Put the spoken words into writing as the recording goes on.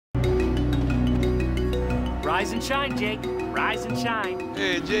Rise and shine, Jake. Rise and shine.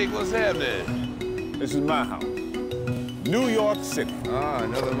 Hey, Jake, what's happening? This is my house. New York City. Oh,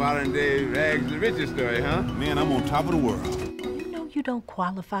 another modern-day rags to riches story, huh? Man, I'm on top of the world. You know you don't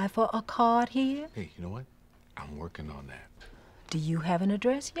qualify for a card here. Hey, you know what? I'm working on that. Do you have an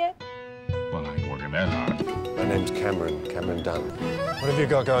address yet? Well, I ain't working that hard. My name's Cameron Dunn. What have you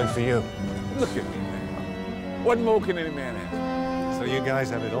got going for you? Look at me, man. What more can any man ask? So you guys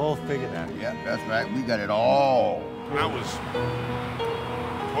have it all figured out? Yeah, that's right. We got it all. When I was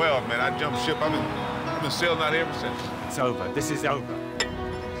 12, man, I jumped ship. I've been sailing out ever since. It's over. This is over.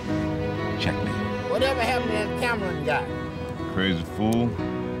 Checkmate. Whatever happened to that Cameron guy? Crazy fool.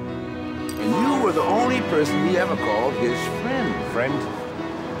 And you were the only person he ever called his friend. Friend?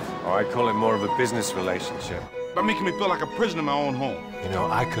 Oh, I'd call it more of a business relationship. By making me feel like a prisoner in my own home. You know,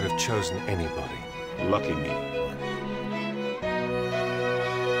 I could have chosen anybody. Lucky me.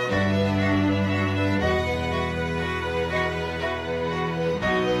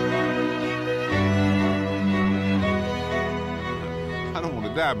 I don't want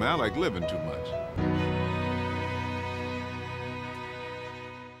to die, man. I like living too much.